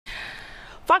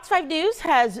Fox 5 News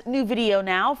has new video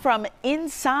now from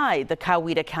inside the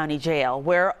Coweta County Jail,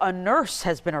 where a nurse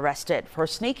has been arrested for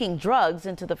sneaking drugs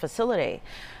into the facility.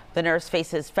 The nurse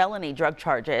faces felony drug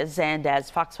charges, and as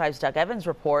Fox 5's Doug Evans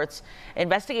reports,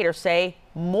 investigators say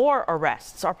more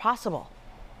arrests are possible.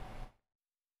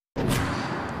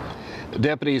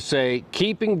 Deputies say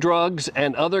keeping drugs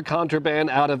and other contraband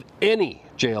out of any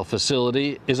jail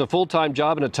facility is a full-time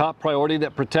job and a top priority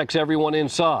that protects everyone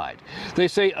inside. They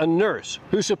say a nurse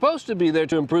who's supposed to be there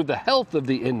to improve the health of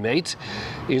the inmates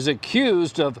is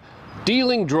accused of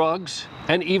dealing drugs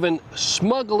and even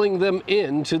smuggling them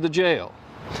into the jail.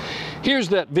 Here's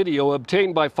that video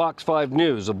obtained by Fox 5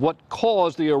 News of what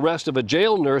caused the arrest of a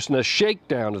jail nurse and a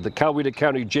shakedown at the Coweta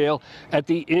County Jail at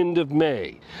the end of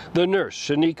May. The nurse,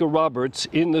 Shanika Roberts,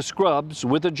 in the scrubs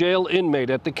with a jail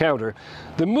inmate at the counter.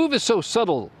 The move is so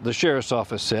subtle, the sheriff's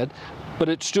office said, but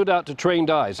it stood out to trained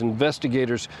eyes,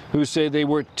 investigators who say they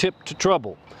were tipped to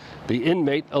trouble. The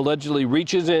inmate allegedly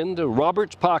reaches into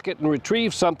Roberts' pocket and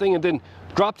retrieves something and then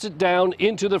drops it down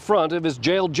into the front of his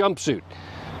jail jumpsuit.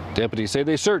 Deputies say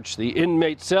they searched the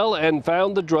inmate cell and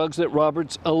found the drugs that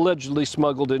Roberts allegedly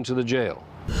smuggled into the jail.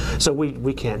 So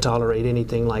we can't tolerate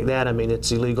anything like that. I mean,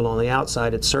 it's illegal on the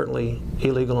outside. It's certainly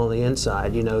illegal on the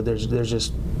inside. You know, there's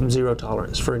just zero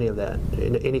tolerance for any of that.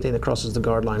 Anything that crosses the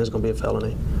guard line is going to be a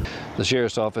felony. The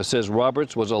sheriff's office says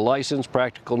Roberts was a licensed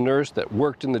practical nurse that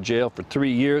worked in the jail for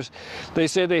 3 years. They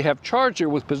say they have charged her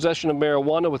with possession of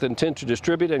marijuana with intent to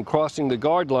distribute and crossing the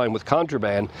guard line with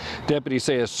contraband. Deputies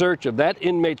say a search of that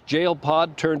inmate's jail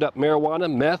pod turned up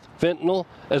marijuana, meth, fentanyl,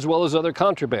 as well as other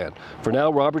contraband. For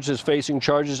now, Roberts is facing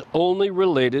charges only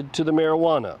related to the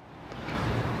marijuana.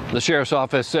 The sheriff's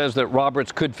office says that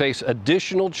Roberts could face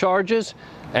additional charges,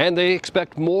 and they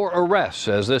expect more arrests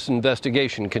as this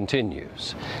investigation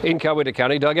continues. In Coweta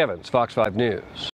County, Doug Evans, Fox 5 News.